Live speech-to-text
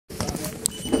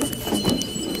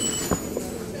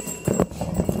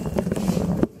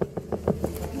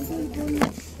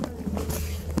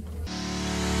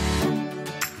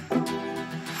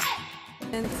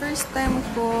first time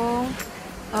ko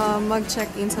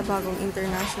mag-check-in sa bagong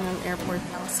international airport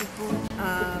ng Cebu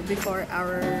before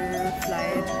our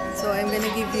flight. So I'm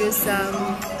gonna give you some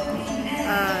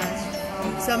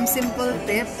simple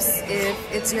tips if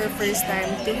it's your first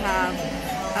time to have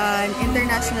an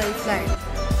international flight.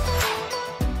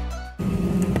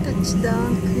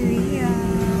 Touchdown, Korea!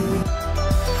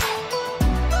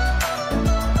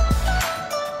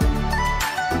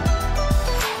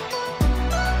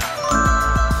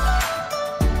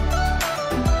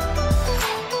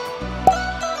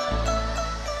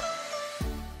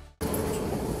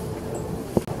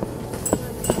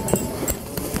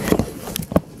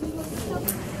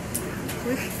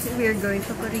 We're going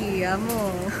to Korea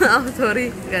mo. Oh, sorry.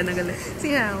 Gana gali.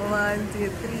 Siya, 1, 2,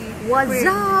 3. What's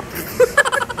up?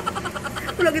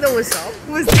 Wala kita what's up?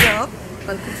 What's up?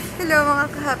 Hello mga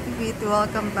ka-Happy Feet.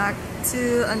 Welcome back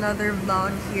to another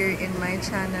vlog here in my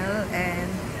channel. And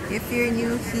if you're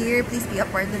new here, please be a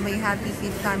part of my Happy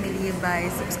Feet family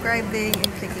by subscribing and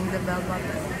clicking the bell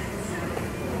button.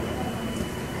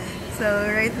 So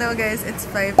right now guys, it's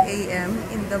 5 AM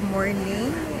in the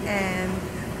morning and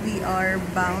we are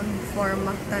bound for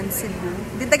Mactan, Cebu.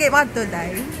 Dito kayo mga to,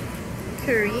 Day?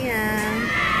 Korean.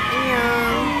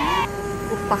 Annyeong.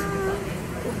 Upa.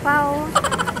 Upaw.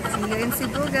 See you in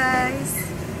Cebu, guys.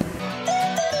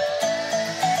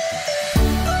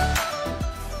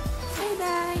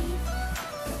 Bye-bye.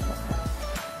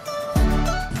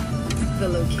 The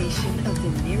location of the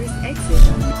nearest exit.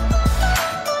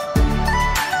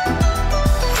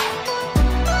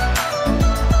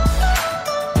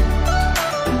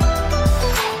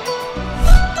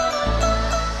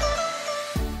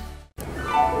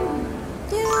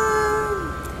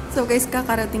 So guys,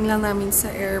 kakarating lang namin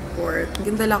sa airport.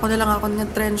 Gindala ko na lang ako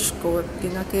ng trench coat.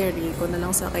 Gina-carry ko na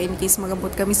lang sa in case magabot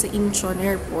kami sa Incheon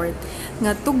Airport.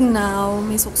 Nga tugnaw,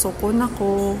 may suksokon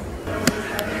ako.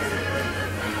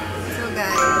 So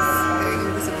guys, kaya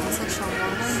yung gusto ko sa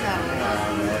Shongwang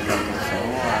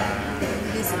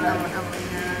visit naman ako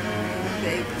na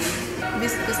VIP.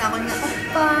 Visit ko sa akin nga,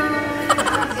 opa!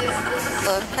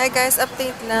 Hi guys,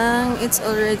 update lang. It's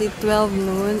already 12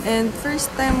 noon and first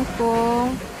time ko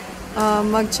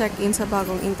mag-check-in sa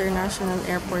bagong international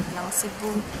airport ng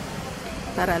Cebu.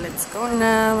 Tara, let's go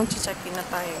na. Mag-check-in na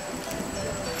tayo.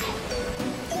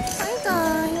 Hi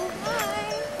guys!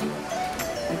 Hi!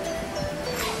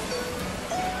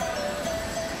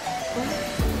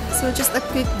 So just a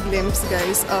quick glimpse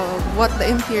guys of what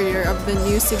the interior of the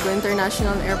new Cebu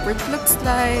International Airport looks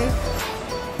like.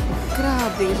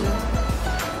 Grabe siya.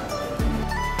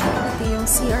 Pati yung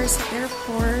CR sa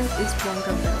airport is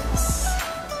Ilongga Vlogger.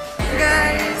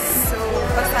 Guys, so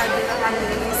pasado na kami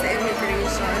sa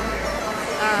immigration.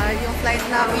 Yung flight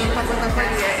namin papuntang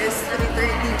Korea is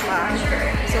 3:30 pa.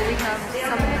 So we have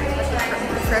some time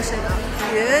to freshen up.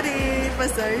 Yuri!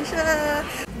 Pasar siya!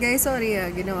 Guys, sorry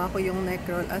ginawa ko yung neck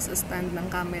roll as a stand ng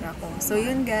camera ko. So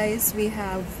yun guys, we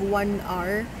have 1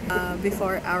 hour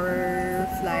before our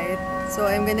flight.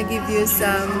 So I'm gonna give you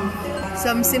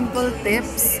some simple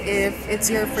tips if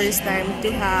it's your first time to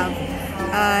have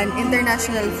an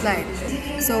international flight.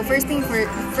 So first things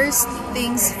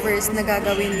first na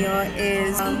gagawin nyo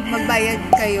is magbayad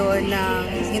kayo ng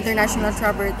international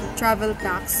travel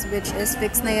tax, which is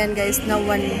fixed na yan guys na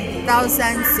 1,620.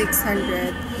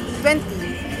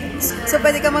 So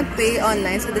pwede ka mag-pay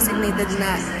online sa designated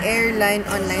na airline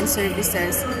online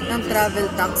services ng travel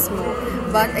tax mo.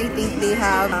 But I think they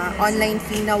have online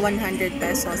fee na 100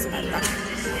 pesos ata.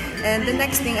 And the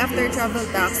next thing after travel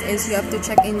tax is you have to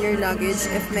check in your luggage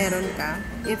if meron ka.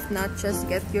 If not, just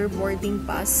get your boarding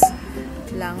pass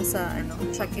lang sa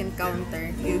check-in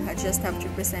counter. You just have to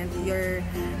present your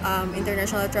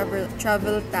international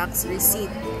travel tax receipt.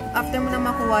 After mo na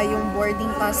makuha yung boarding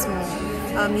pass mo,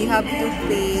 you have to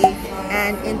pay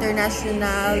an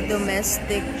international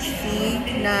domestic fee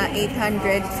na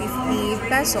 850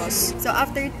 pesos. So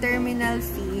after terminal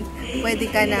fee, pwede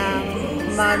ka na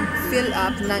mag-fill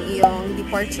up ng iyong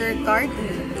departure card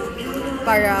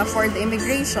para for the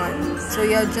immigration. So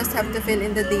you'll just have to fill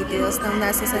in the details ng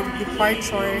nasa sa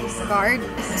departure card.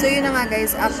 So yun na nga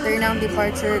guys, after ng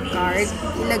departure card,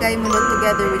 ilagay mo na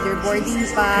together with your boarding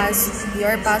pass,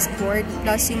 your passport,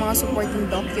 plus yung mga supporting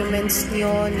documents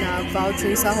nyo na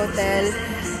voucher sa hotel,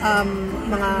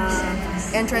 mga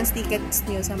entrance tickets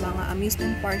nyo sa mga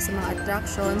amusement parks, sa mga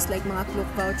attractions, like mga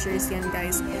cloak vouchers, yan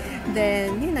guys.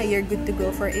 Then, yun na, you're good to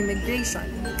go for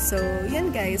immigration. So,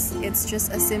 yan guys, it's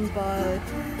just a simple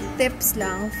tips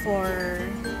lang for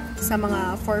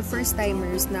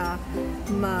first-timers na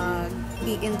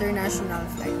mag-international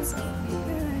flights. So,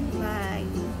 bye!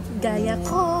 Gaya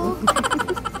ko!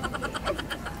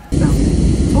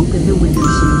 open the window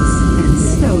shades and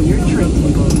stow your tray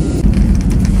table.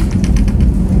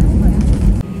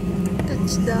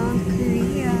 Touchdown,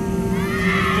 Korea!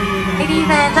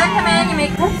 Ladies and gentlemen, you may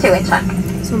come to a check.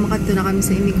 So, makato na kami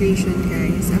sa immigration,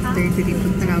 guys. After 3,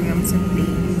 punta na kami sa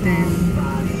plane. Then,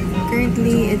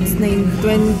 currently, it's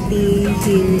 9:20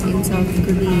 here in South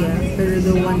Korea. Pero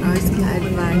the 1 hour na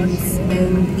advance.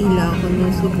 And ila ko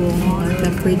no subong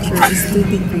temperature is 2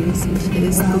 degrees, which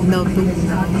is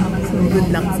tugnaw-tugnaw. So, good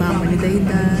luck sa amin ni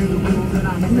Dayday.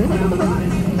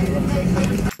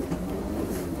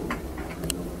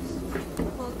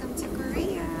 Welcome to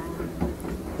Korea!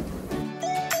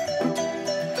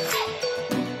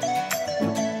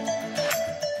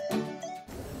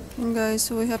 And guys,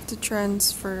 so we have to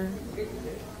transfer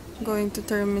going to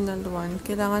Terminal 1.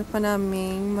 Kailangan pa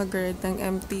naming mag-ride ng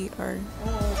MTR.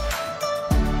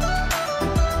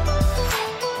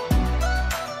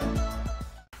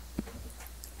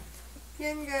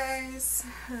 Yan guys,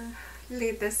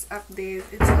 latest update.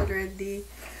 It's already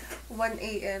 1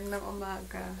 AM ng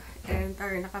umaga. And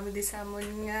na kami di sa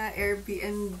amon nga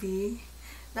Airbnb.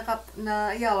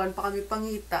 Naiyawan pa kami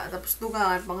pangita. Tapos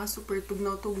dugangan pa nga super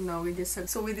tugnaw-tugnaw.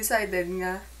 So we decided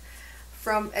nga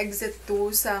from exit 2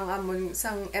 sang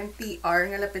MTR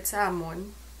nga lapit sa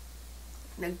amon.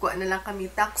 Nagkuha na lang kami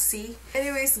taxi.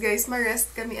 Anyways guys,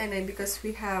 ma-rest kami anay because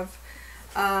we have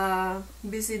a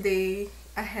busy day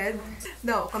ahead.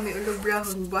 Daw kami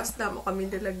ulubrahon. Buwas na mo kami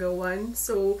dalagawan.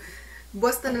 So,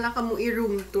 buwas na lang kamo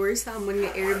i-room tour sa amon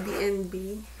nga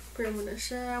Airbnb. Pero muna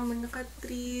siya, muna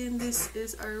Katrin. This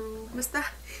is our room. Basta,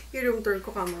 i-room tour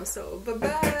ko kamo. So,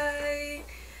 bye-bye!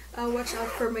 Watch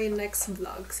out for my next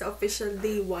vlog sa official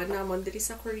day 1 namon diri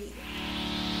sa Korea.